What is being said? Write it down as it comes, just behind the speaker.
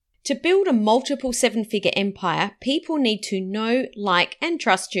To build a multiple seven-figure empire, people need to know, like, and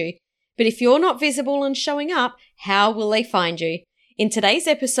trust you. But if you're not visible and showing up, how will they find you? In today's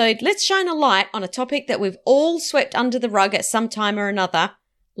episode, let's shine a light on a topic that we've all swept under the rug at some time or another.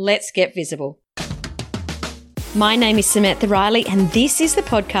 Let's get visible. My name is Samantha Riley, and this is the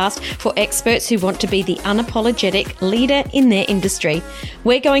podcast for experts who want to be the unapologetic leader in their industry.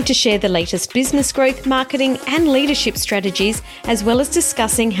 We're going to share the latest business growth, marketing, and leadership strategies, as well as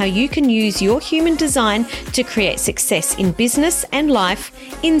discussing how you can use your human design to create success in business and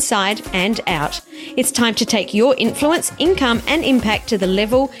life, inside and out. It's time to take your influence, income, and impact to the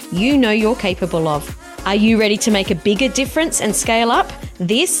level you know you're capable of. Are you ready to make a bigger difference and scale up?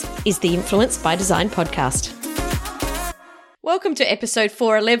 This is the Influence by Design podcast. Welcome to episode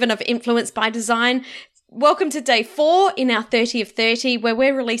 411 of Influence by Design. Welcome to day 4 in our 30 of 30, where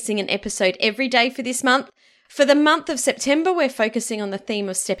we're releasing an episode every day for this month. For the month of September, we're focusing on the theme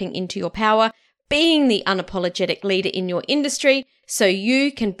of stepping into your power, being the unapologetic leader in your industry so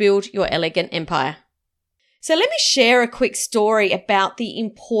you can build your elegant empire. So let me share a quick story about the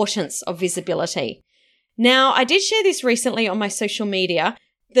importance of visibility. Now, I did share this recently on my social media.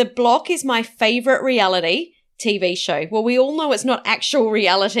 The Block is my favorite reality TV show. Well, we all know it's not actual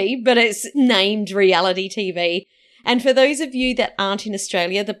reality, but it's named reality TV. And for those of you that aren't in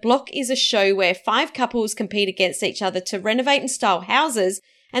Australia, The Block is a show where 5 couples compete against each other to renovate and style houses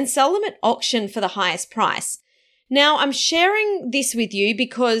and sell them at auction for the highest price. Now, I'm sharing this with you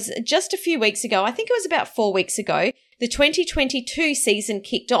because just a few weeks ago, I think it was about 4 weeks ago, the 2022 season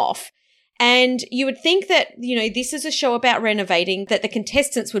kicked off. And you would think that, this is a show about renovating, that the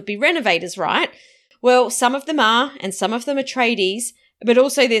contestants would be renovators, right? Well, some of them are, and some of them are tradies, but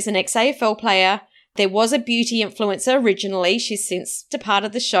also there's an ex-AFL player. There was a beauty influencer originally. She's since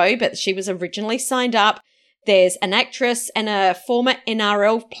departed the show, but she was originally signed up. There's an actress and a former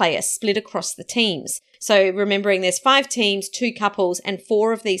NRL player split across the teams. So remembering there's 5 teams, 2 couples, and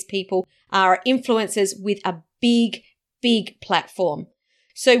 4 of these people are influencers with a big, big platform.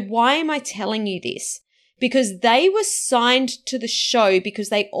 So why am I telling you this? Because they were signed to the show because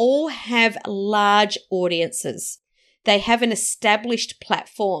they all have large audiences. They have an established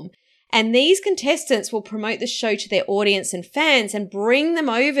platform. And these contestants will promote the show to their audience and fans and bring them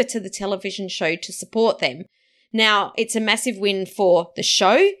over to the television show to support them. Now, it's a massive win for the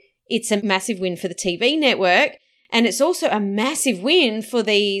show. It's a massive win for the TV network. And it's also a massive win for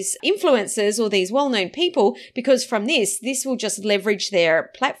these influencers or these well-known people because from this will just leverage their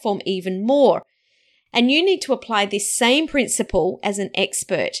platform even more. And you need to apply this same principle as an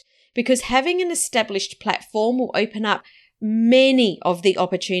expert because having an established platform will open up many of the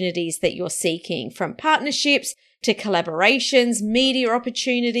opportunities that you're seeking, from partnerships to collaborations, media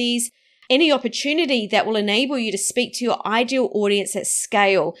opportunities. Any opportunity that will enable you to speak to your ideal audience at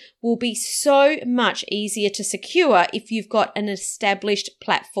scale will be so much easier to secure if you've got an established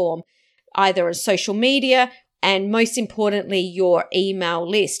platform, either on social media and most importantly, your email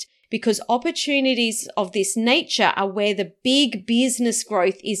list. Because opportunities of this nature are where the big business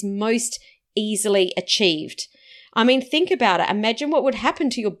growth is most easily achieved. I mean, think about it. Imagine what would happen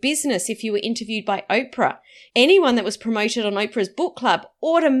to your business if you were interviewed by Oprah. Anyone that was promoted on Oprah's book club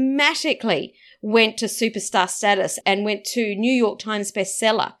automatically went to superstar status and went to New York Times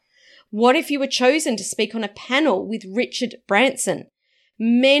bestseller. What if you were chosen to speak on a panel with Richard Branson?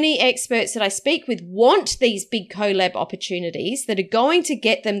 Many experts that I speak with want these big collab opportunities that are going to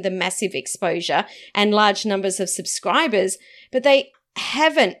get them the massive exposure and large numbers of subscribers, but they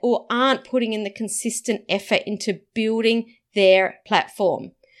haven't or aren't putting in the consistent effort into building their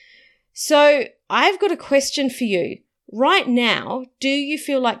platform. So I've got a question for you. Right now, do you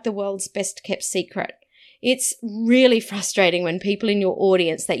feel like the world's best kept secret? It's really frustrating when people in your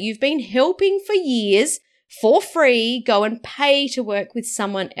audience that you've been helping for years for free go and pay to work with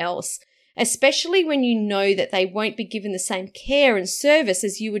someone else, especially when you know that they won't be given the same care and service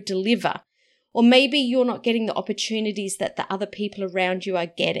as you would deliver. Or maybe you're not getting the opportunities that the other people around you are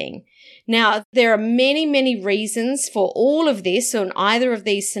getting. Now, there are many, many reasons for all of this on either of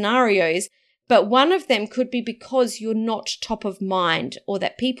these scenarios, but one of them could be because you're not top of mind or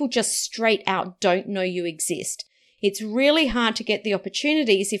that people just straight out don't know you exist. It's really hard to get the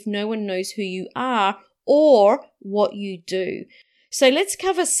opportunities if no one knows who you are or what you do. So let's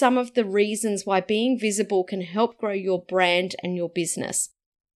cover some of the reasons why being visible can help grow your brand and your business.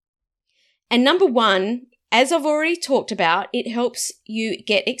 And number 1, as I've already talked about, it helps you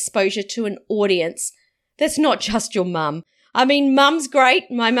get exposure to an audience that's not just your mum. I mean, mum's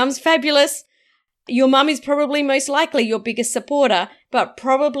great. My mum's fabulous. Your mum is probably most likely your biggest supporter, but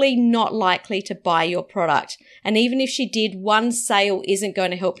probably not likely to buy your product. And even if she did, one sale isn't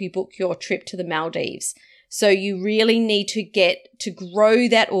going to help you book your trip to the Maldives. So you really need to get to grow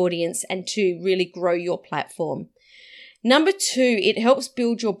that audience and to really grow your platform. Number 2, it helps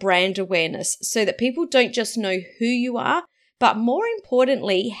build your brand awareness so that people don't just know who you are, but more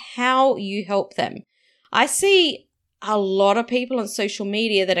importantly, how you help them. I see a lot of people on social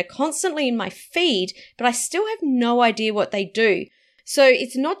media that are constantly in my feed, but I still have no idea what they do. So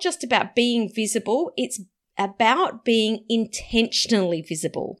it's not just about being visible, it's about being intentionally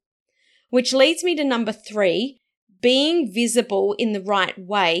visible. Which leads me to number 3, being visible in the right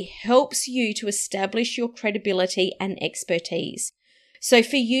way helps you to establish your credibility and expertise. So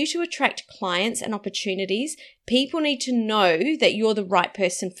for you to attract clients and opportunities, people need to know that you're the right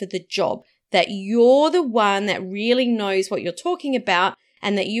person for the job, that you're the one that really knows what you're talking about,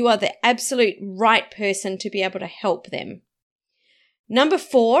 and that you are the absolute right person to be able to help them. Number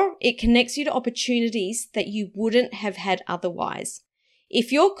 4, it connects you to opportunities that you wouldn't have had otherwise.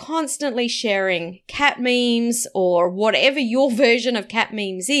 If you're constantly sharing cat memes or whatever your version of cat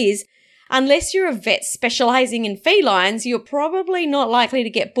memes is, unless you're a vet specializing in felines, you're probably not likely to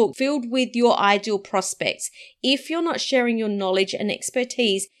get booked filled with your ideal prospects if you're not sharing your knowledge and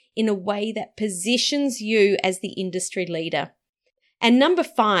expertise in a way that positions you as the industry leader. And number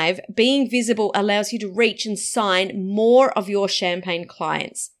 5, being visible allows you to reach and sign more of your champagne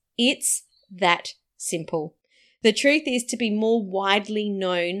clients. It's that simple. The truth is, to be more widely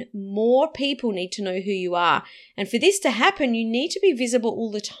known, more people need to know who you are. And for this to happen, you need to be visible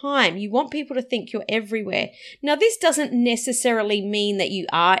all the time. You want people to think you're everywhere. Now, this doesn't necessarily mean that you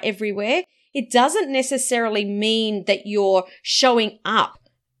are everywhere. It doesn't necessarily mean that you're showing up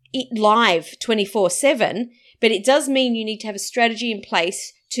live 24/7, but it does mean you need to have a strategy in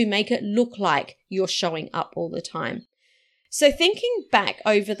place to make it look like you're showing up all the time. So thinking back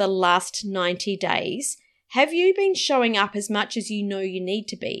over the last 90 days, have you been showing up as much as you know you need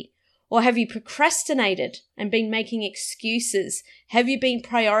to be? Or have you procrastinated and been making excuses? Have you been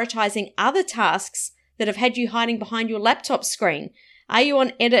prioritizing other tasks that have had you hiding behind your laptop screen? Are you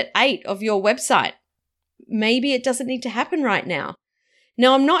on edit 8 of your website? Maybe it doesn't need to happen right now.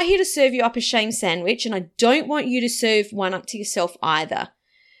 Now, I'm not here to serve you up a shame sandwich, and I don't want you to serve one up to yourself either,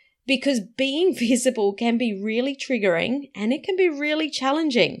 because being visible can be really triggering and it can be really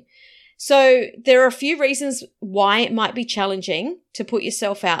challenging. So there are a few reasons why it might be challenging to put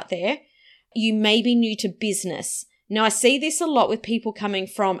yourself out there. You may be new to business. Now, I see this a lot with people coming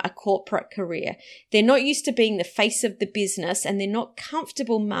from a corporate career. They're not used to being the face of the business and they're not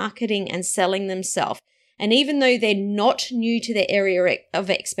comfortable marketing and selling themselves. And even though they're not new to their area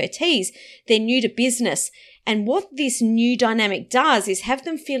of expertise, they're new to business. And what this new dynamic does is have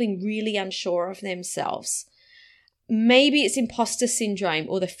them feeling really unsure of themselves. Maybe it's imposter syndrome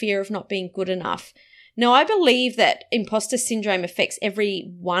or the fear of not being good enough. Now, I believe that imposter syndrome affects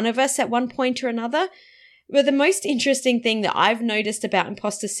every one of us at one point or another. But the most interesting thing that I've noticed about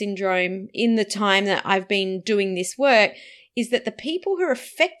imposter syndrome in the time that I've been doing this work is that the people who are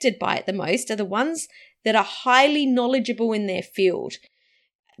affected by it the most are the ones that are highly knowledgeable in their field.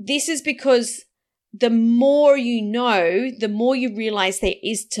 This is because the more you know, the more you realize there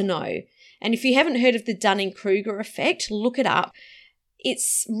is to know. And if you haven't heard of the Dunning-Kruger effect, look it up.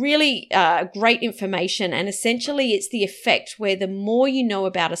 It's really great information. And essentially, it's the effect where the more you know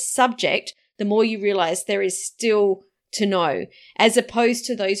about a subject, the more you realize there is still to know, as opposed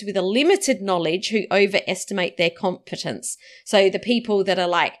to those with a limited knowledge who overestimate their competence. So the people that are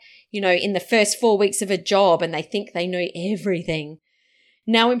like, in the first 4 weeks of a job and they think they know everything.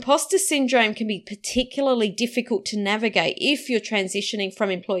 Now, imposter syndrome can be particularly difficult to navigate if you're transitioning from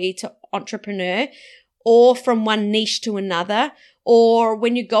employee to entrepreneur, or from one niche to another, or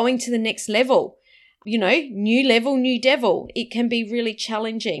when you're going to the next level. New level, new devil. It can be really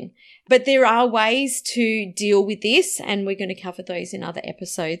challenging. But there are ways to deal with this, and we're going to cover those in other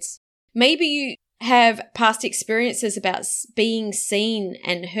episodes. Maybe you have past experiences about being seen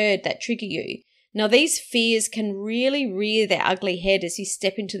and heard that trigger you. Now, these fears can really rear their ugly head as you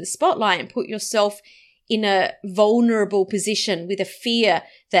step into the spotlight and put yourself in a vulnerable position with a fear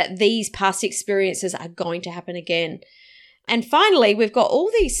that these past experiences are going to happen again. And finally, we've got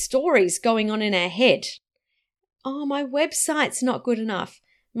all these stories going on in our head. Oh, my website's not good enough.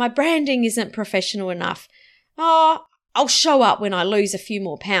 My branding isn't professional enough. Oh, I'll show up when I lose a few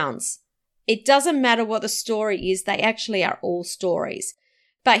more pounds. It doesn't matter what the story is. They actually are all stories.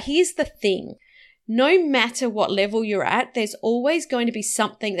 But here's the thing. No matter what level you're at, there's always going to be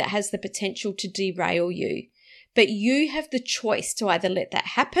something that has the potential to derail you. But you have the choice to either let that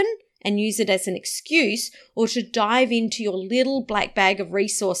happen and use it as an excuse, or to dive into your little black bag of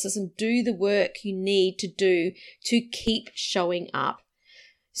resources and do the work you need to do to keep showing up.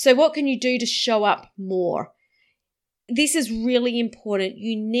 So what can you do to show up more? This is really important.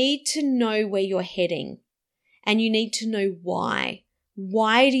 You need to know where you're heading, and you need to know why.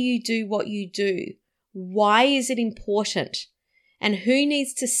 Why do you do what you do? Why is it important? And who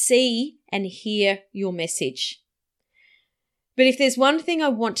needs to see and hear your message? But if there's one thing I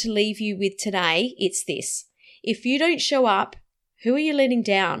want to leave you with today, it's this. If you don't show up, who are you letting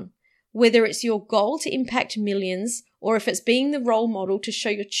down? Whether it's your goal to impact millions, or if it's being the role model to show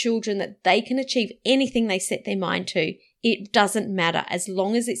your children that they can achieve anything they set their mind to, it doesn't matter as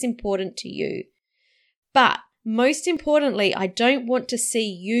long as it's important to you. But most importantly, I don't want to see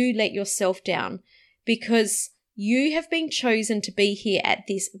you let yourself down, because you have been chosen to be here at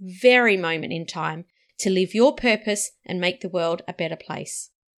this very moment in time to live your purpose and make the world a better place.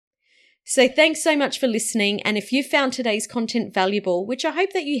 So thanks so much for listening. And if you found today's content valuable, which I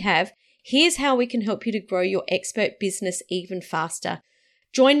hope that you have, here's how we can help you to grow your expert business even faster.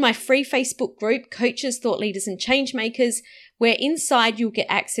 Join my free Facebook group, Coaches, Thought Leaders and Changemakers, where inside you'll get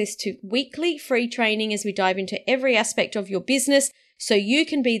access to weekly free training as we dive into every aspect of your business so you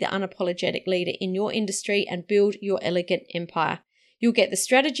can be the unapologetic leader in your industry and build your elegant empire. You'll get the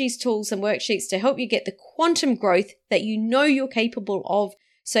strategies, tools, and worksheets to help you get the quantum growth that you know you're capable of.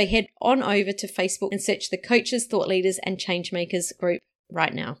 So head on over to Facebook and search the Coaches, Thought Leaders and Changemakers group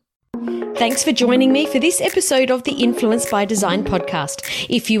right now. Thanks for joining me for this episode of the Influence by Design podcast.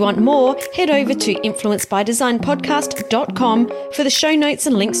 If you want more, head over to influencebydesignpodcast.com for the show notes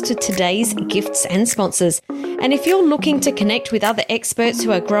and links to today's gifts and sponsors. And if you're looking to connect with other experts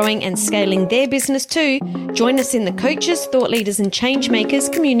who are growing and scaling their business too, join us in the Coaches, Thought Leaders and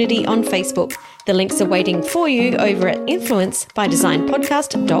Changemakers community on Facebook. The links are waiting for you over at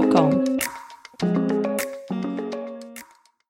influencebydesignpodcast.com.